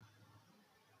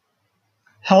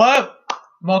Hello,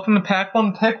 welcome to Pack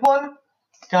One Pick One.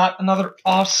 Got another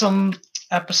awesome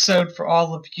episode for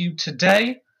all of you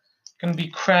today. Going to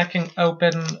be cracking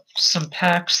open some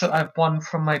packs that I've won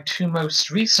from my two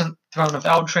most recent Throne of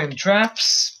Eldraine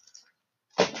drafts.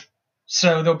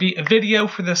 So there'll be a video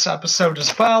for this episode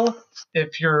as well.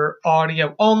 If you're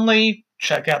audio only,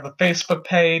 check out the Facebook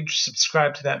page,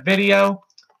 subscribe to that video.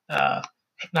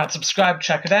 If not subscribed,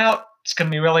 check it out. It's going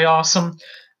to be really awesome.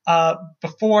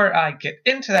 Before I get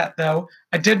into that, though,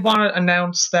 I did want to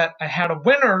announce that I had a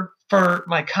winner for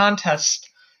my contest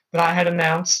that I had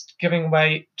announced, giving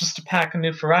away just a pack of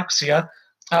new Phyrexia.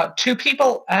 Two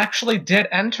people actually did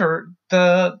enter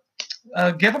the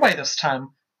giveaway this time,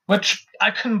 which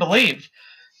I couldn't believe,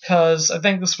 because I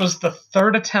think this was the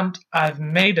third attempt I've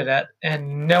made at it,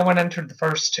 and no one entered the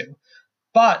first two.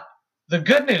 But the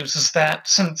good news is that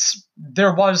since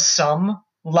there was some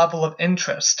level of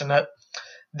interest in it,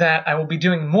 that I will be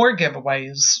doing more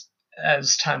giveaways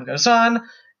as time goes on,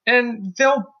 and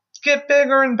they'll get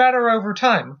bigger and better over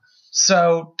time.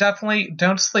 So definitely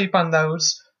don't sleep on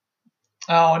those.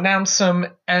 I'll announce them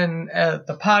in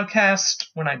the podcast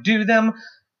when I do them,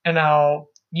 and I'll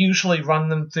usually run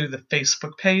them through the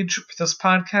Facebook page for this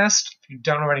podcast. If you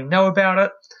don't already know about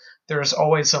it, there's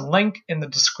always a link in the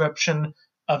description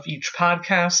of each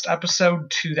podcast episode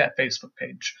to that Facebook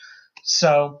page.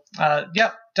 So,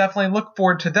 definitely look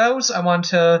forward to those. I want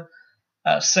to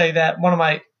say that one of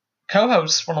my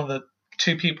co-hosts, one of the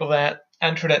two people that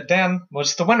entered it, Dan,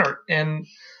 was the winner. And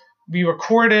we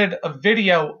recorded a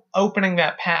video opening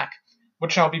that pack,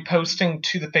 which I'll be posting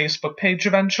to the Facebook page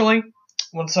eventually,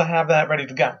 once I have that ready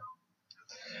to go.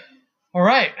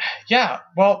 Alright,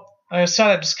 like I said,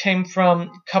 I just came from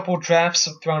a couple drafts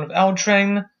of Throne of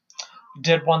Eldraine.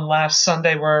 Did one last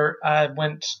Sunday where I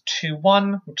went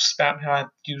 2-1, which is about how I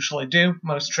usually do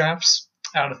most drafts,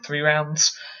 out of 3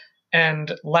 rounds.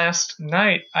 And last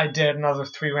night I did another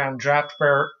 3-round draft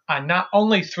where I not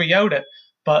only 3-0'd it,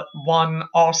 but won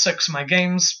all 6 of my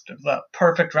games. The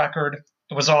perfect record.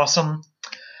 It was awesome.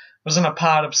 I was in a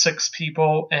pod of 6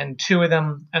 people, and 2 of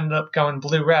them ended up going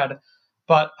blue-red.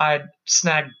 But I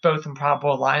snagged both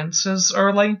improbable alliances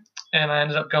early, and I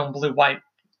ended up going blue-white.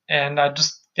 And I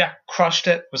just crushed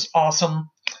it. It was awesome.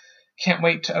 Can't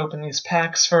wait to open these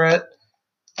packs for it.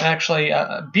 And actually,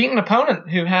 beat an opponent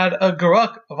who had a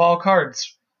Garruk of all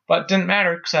cards. But it didn't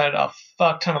matter because I had a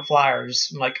fuck ton of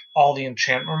flyers and all the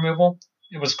enchantment removal.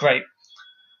 It was great.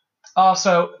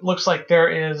 Also, looks like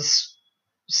there is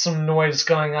some noise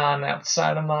going on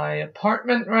outside of my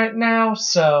apartment right now.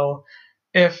 So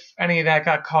if any of that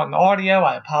got caught in the audio,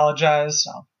 I apologize.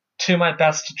 I'll do my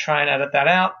best to try and edit that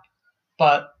out.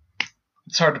 But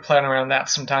it's hard to plan around that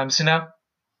sometimes,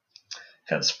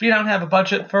 because we don't have a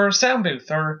budget for a sound booth,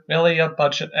 or really a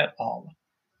budget at all.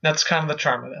 That's kind of the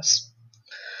charm of this.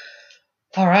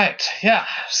 Alright,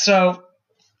 so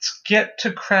let's get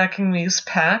to cracking these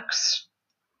packs.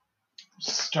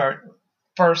 Start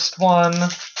first one.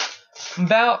 I'm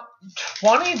about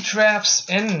 20 drafts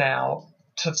in now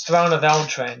to Throne of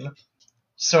Eldraine,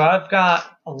 so I've got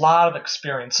a lot of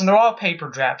experience, and they're all paper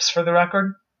drafts for the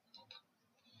record.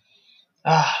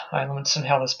 Alright, let's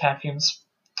inhale this pack fumes.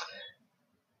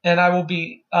 And I will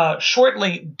be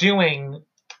shortly doing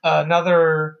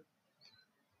another...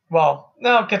 Well,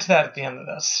 no, I'll get to that at the end of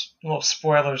this. Little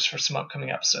spoilers for some upcoming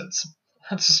episodes.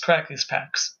 Let's just crack these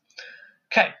packs.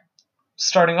 Okay,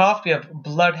 starting off, we have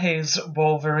Bloodhaze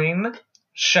Wolverine,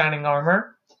 Shining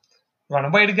Armor,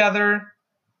 Runaway Together,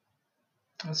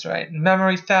 that's right,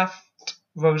 Memory Theft,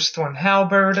 Rosethorn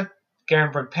Halberd,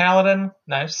 Garenberg Paladin,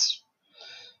 nice.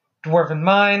 Dwarven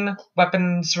Mine,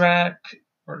 Weapons Rack,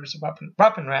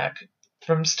 Weapon Rack,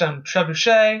 Brimstone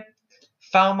Trebuchet,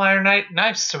 Foulmire Knight,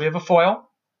 nice, so we have a foil.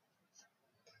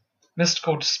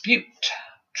 Mystical Dispute,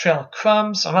 Trail of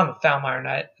Crumbs, I'm on the Foulmire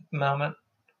Knight at the moment.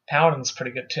 Paladin's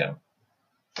pretty good too.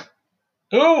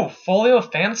 Ooh, Folio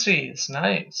of Fancies,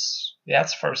 nice. Yeah,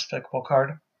 that's first pickable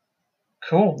card.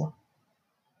 Cool.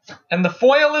 And the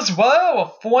foil is,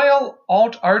 a foil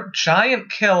alt art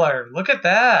giant killer, look at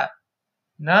that.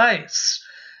 Nice.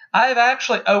 I've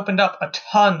actually opened up a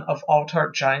ton of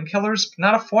alt-art giant killers, but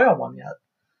not a foil one yet.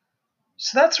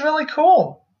 So that's really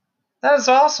cool. That is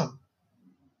awesome.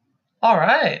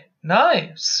 Alright,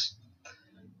 nice.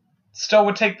 Still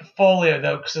would take the folio,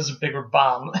 though, because it's a bigger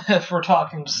bomb, if we're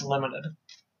talking just limited.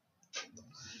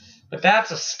 But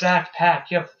that's a stacked pack.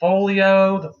 You have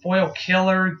folio, the foil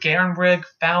killer, Garenbrig,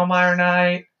 Foulmire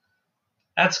Knight.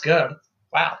 That's good.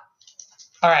 Wow.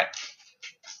 Alright.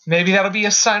 Maybe that'll be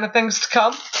a sign of things to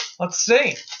come. Let's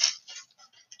see.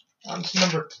 On to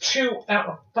number 2 out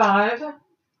of 5.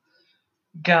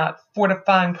 Got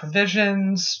Fortifying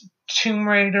Provisions, Tomb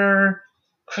Raider,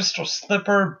 Crystal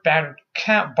Slipper,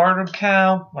 Bartered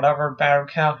Cow, whatever, Battered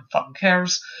Cow, who fucking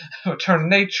cares, Return to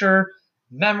Nature,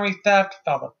 Memory Theft,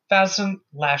 Velvet Pheasant,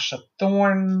 Lash of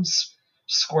Thorns,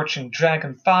 Scorching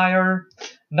Dragon Fire.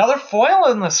 Another foil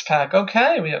in this pack.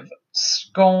 Okay, we have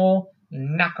Skull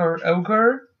Knacker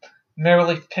Ogre,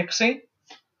 Merryleaf Pixie,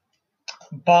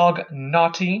 Bog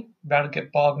Naughty. About to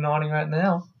get Bog Naughty right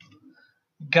now.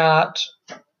 Got,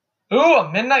 a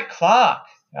Midnight Clock.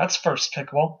 That's first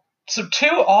pickable. So 2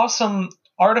 awesome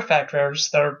artifact rares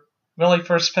that are really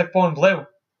first pickable in blue.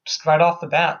 Just right off the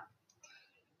bat.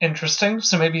 Interesting.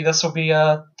 So maybe this will be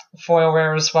a foil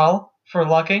rare as well for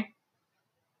Lucky.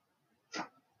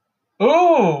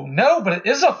 Ooh, no, but it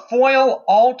is a foil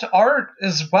alt art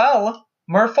as well.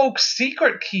 Merfolk's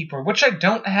Secret Keeper, which I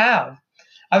don't have.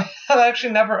 I've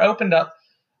actually never opened up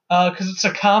because it's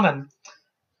a common.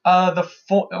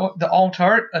 The alt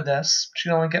art of this, which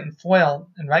you can only get in foil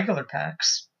in regular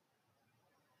packs.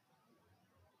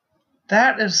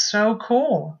 That is so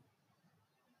cool.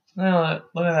 Look at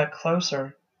that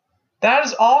closer. That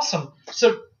is awesome.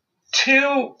 So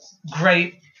 2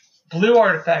 great blue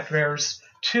artifact rares,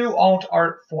 2 alt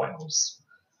art foils.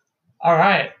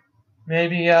 Alright.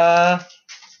 Maybe, guess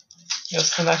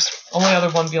the next only other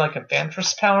one would be like a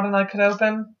Vantress Paladin I could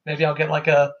open. Maybe I'll get like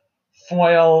a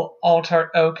foil alt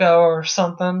art Oko or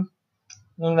something.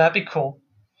 That'd be cool.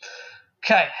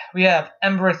 Okay, we have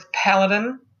Embereth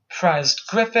Paladin, Prized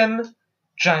Griffin,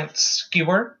 Giant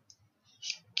Skewer,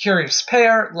 Curious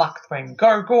Pair, Locthwain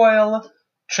Gargoyle,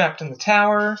 Trapped in the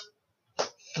Tower,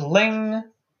 Fling,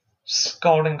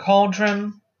 Scalding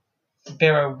Cauldron,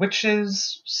 Barrow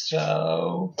Witches,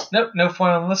 so nope, no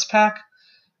foil in this pack,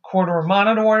 Corridor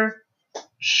Monitor,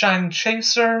 Shine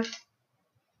Chaser,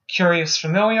 Curious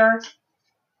Familiar,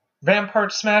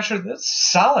 Rampart Smasher. That's a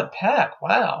solid pack,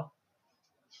 wow.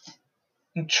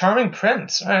 And Charming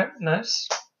Prince, alright, nice.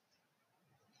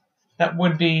 That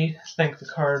would be, I think, the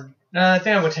card. I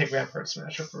think I would take Rampart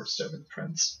Smasher first over the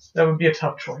Prince. That would be a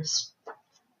tough choice.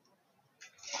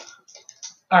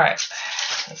 Alright,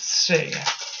 let's see.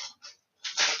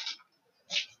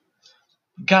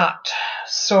 Got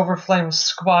Silverflame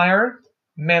Squire,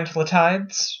 Mantle of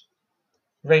Tides,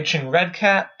 Raging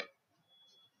Redcap,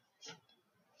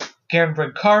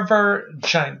 Garenbrig Carver,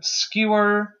 Giant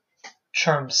Skewer,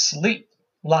 Charmed Sleep,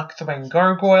 Locthwain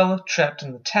Gargoyle, Trapped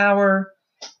in the Tower,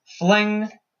 Fling,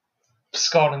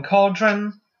 Scalding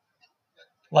Cauldron,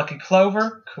 Lucky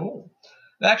Clover, cool.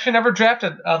 I actually never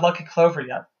drafted Lucky Clover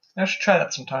yet. I should try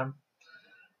that sometime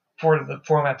before the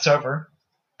format's over.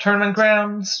 Tournament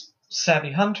Grounds,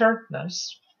 Savvy Hunter,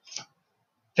 nice.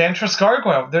 Vantress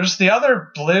Gargoyle, there's the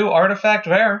other blue artifact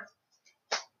rare.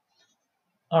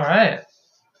 Alright.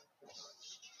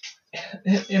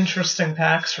 Interesting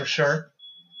packs for sure.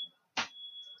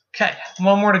 Okay,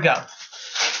 one more to go.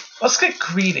 Let's get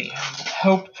greedy and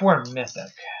hope for a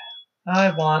mythic.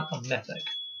 I want a mythic.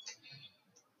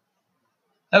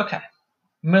 Okay.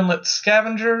 Moonlit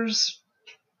Scavengers,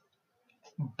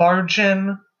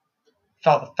 Bargain,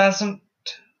 Velvet Pheasant,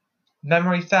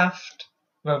 Memory Theft,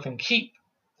 Roving Keep,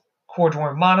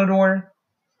 Corridor Monitor,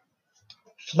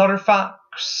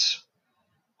 Flutterfox,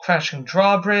 Crashing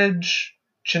Drawbridge,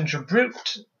 Ginger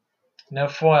Brute, no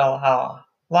foil,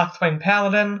 Locthwain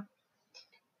Paladin,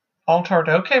 Altart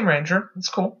Oakham Ranger, that's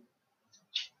cool.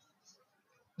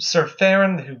 Sir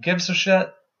Farron, Who Gives a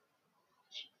Shit,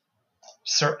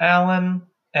 Sir Alan,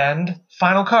 and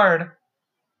final card.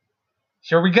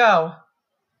 Here we go.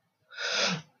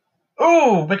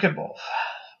 Ooh, Wicked Wolf.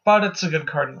 But it's a good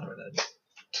card in limited.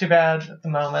 Too bad at the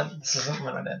moment this isn't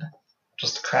limited.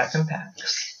 Just cracking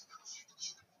packs.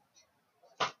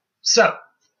 So,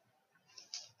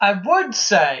 I would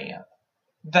say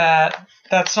that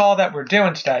that's all that we're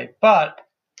doing today, but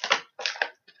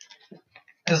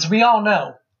as we all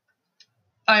know,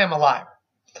 I am a liar.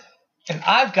 And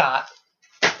I've got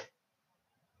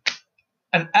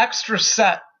an extra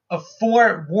set of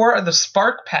 4 War of the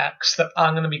Spark packs that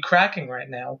I'm going to be cracking right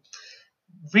now.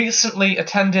 Recently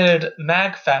attended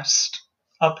MagFest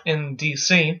up in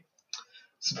DC,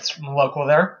 since I'm local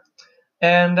there,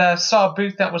 and saw a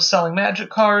booth that was selling Magic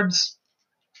cards,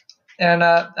 and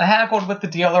I haggled with the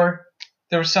dealer.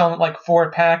 They were selling like 4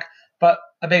 a pack, but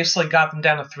I basically got them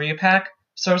down to 3 a pack,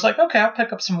 so I was like, okay, I'll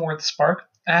pick up some more of the Spark.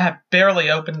 I had barely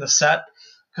opened the set,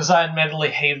 because I admittedly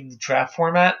hated the draft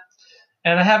format,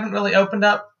 and I haven't really opened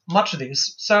up much of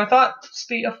these, so I thought this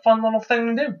would be a fun little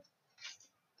thing to do.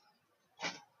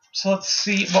 So let's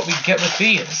see what we get with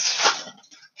these.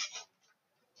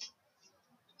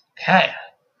 Okay.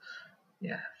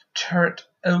 Yeah. Turret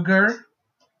Ogre,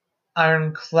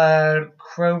 Ironclad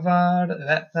Crovod,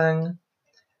 that thing.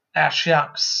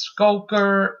 Ashiok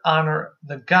Skulker, Honor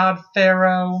the God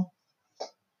Pharaoh,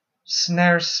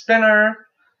 Snare Spinner,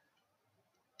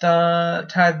 the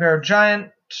Tidebearer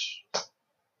Giant,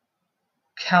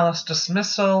 Callous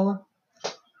Dismissal,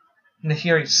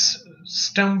 Nahiri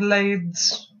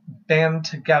Stoneblades, Band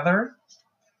Together,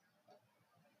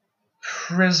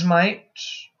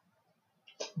 Prismite,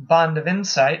 Bond of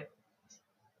Insight,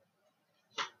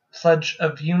 Pledge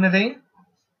of Unity,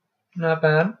 not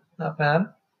bad, not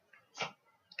bad.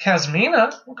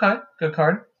 Kasmina, okay, good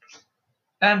card.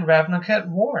 And Ravnica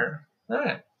War.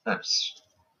 Alright, nice.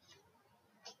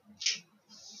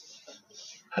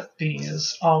 Put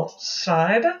these all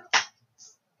aside.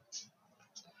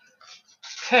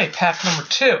 Okay, pack number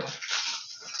 2.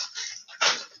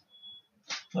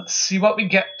 Let's see what we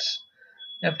get.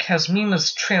 We have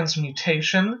Kasmina's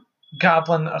Transmutation,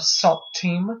 Goblin Assault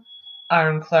Team,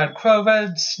 Ironclad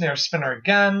Crovid, Snare Spinner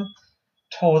again,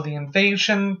 Toll of the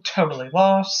Invasion, Totally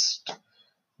Lost,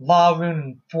 Law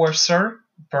Rune Enforcer,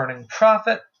 Burning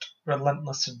Prophet,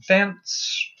 Relentless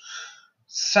Advance,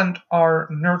 Centaur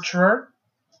Nurturer,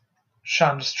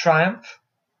 Chandra's Triumph,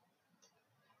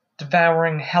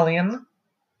 Devouring Hellion,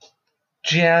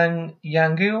 Jiang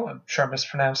Yangu, I'm sure I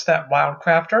mispronounced that,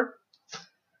 Wildcrafter,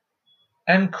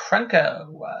 and Krenko,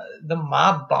 the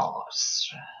Mob Boss.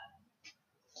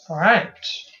 Alright.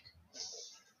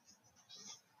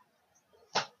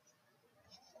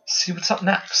 See what's up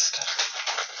next.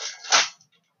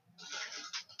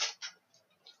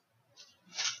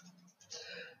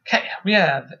 Okay, we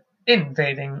have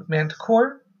Invading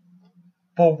Manticore,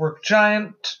 Bulwark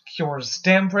Giant, Cures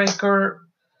Dambreaker,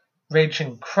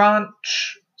 Raging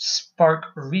Crunch, Spark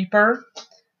Reaper,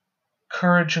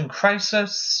 Courage in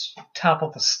Crisis,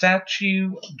 Topple the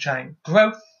Statue, Giant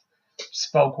Growth,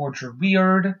 Spellgorger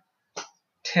Weird,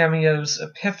 Tamiyo's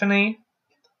Epiphany,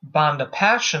 Bond of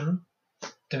Passion,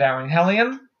 Devouring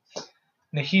Hellion,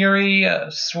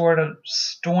 Nahiri, Sword of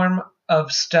Storm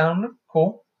of Stone,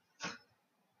 cool,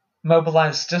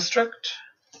 Mobilized District,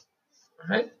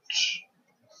 alright,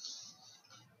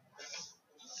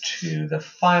 to the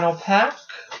final pack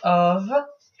of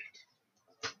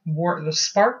War of the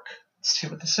Spark. Let's see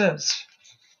what this is.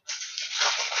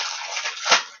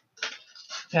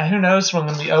 Yeah, who knows when I'm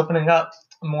going to be opening up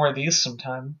more of these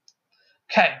sometime.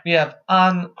 Okay, we have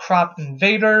On-Crop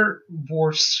Invader,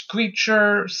 War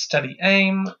Screecher, Steady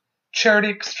Aim, Charity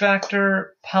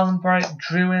Extractor, Palinbright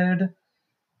Druid,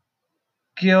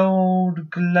 Guild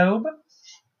Globe,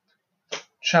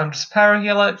 Chandra's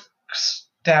Parahelix,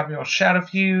 Dabriel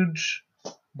Shadowfuge,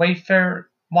 Wayfarer,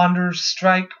 Wanderer's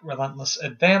Strike, Relentless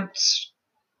Advance,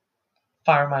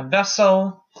 Firemind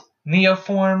Vessel,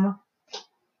 Neoform,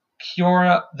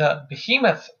 Kiora the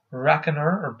Behemoth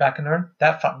Beckoner,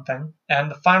 that fun thing. And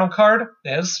the final card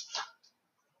is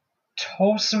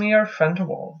Tolsimir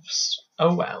Frenterwolves.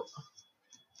 Oh well.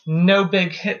 No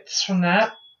big hits from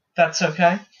that. That's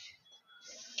okay.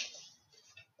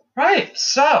 Right,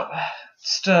 so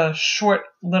just a short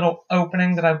little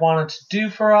opening that I wanted to do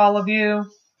for all of you.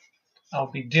 I'll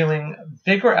be doing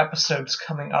bigger episodes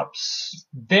coming up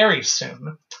very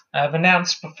soon. I've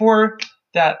announced before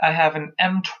that I have an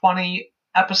M20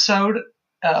 episode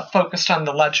focused on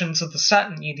the legends of the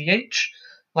set in EDH,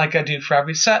 like I do for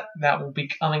every set. That will be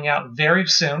coming out very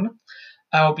soon.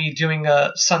 I'll be doing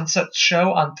a Sunset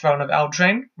show on Throne of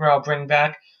Eldraine, where I'll bring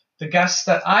back the guests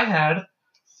that I had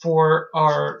for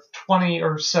our 20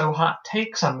 or so hot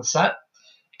takes on the set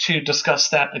to discuss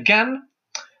that again.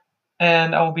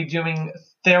 And I will be doing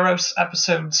Theros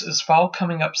episodes as well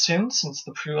coming up soon, since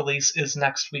the pre-release is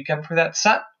next weekend for that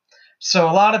set. So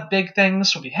a lot of big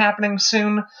things will be happening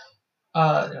soon.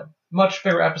 Much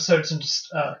bigger episodes than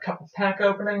just a couple pack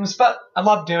openings, but I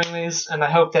love doing these, and I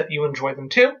hope that you enjoy them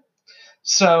too.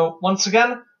 So once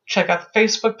again, check out the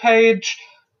Facebook page,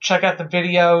 check out the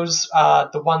videos,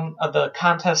 the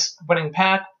contest winning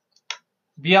pack,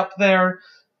 be up there.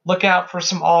 Look out for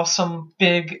some awesome,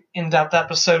 big, in-depth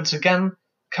episodes again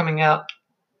coming out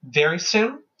very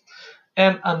soon.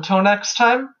 And until next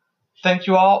time, thank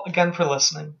you all again for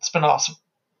listening. It's been awesome.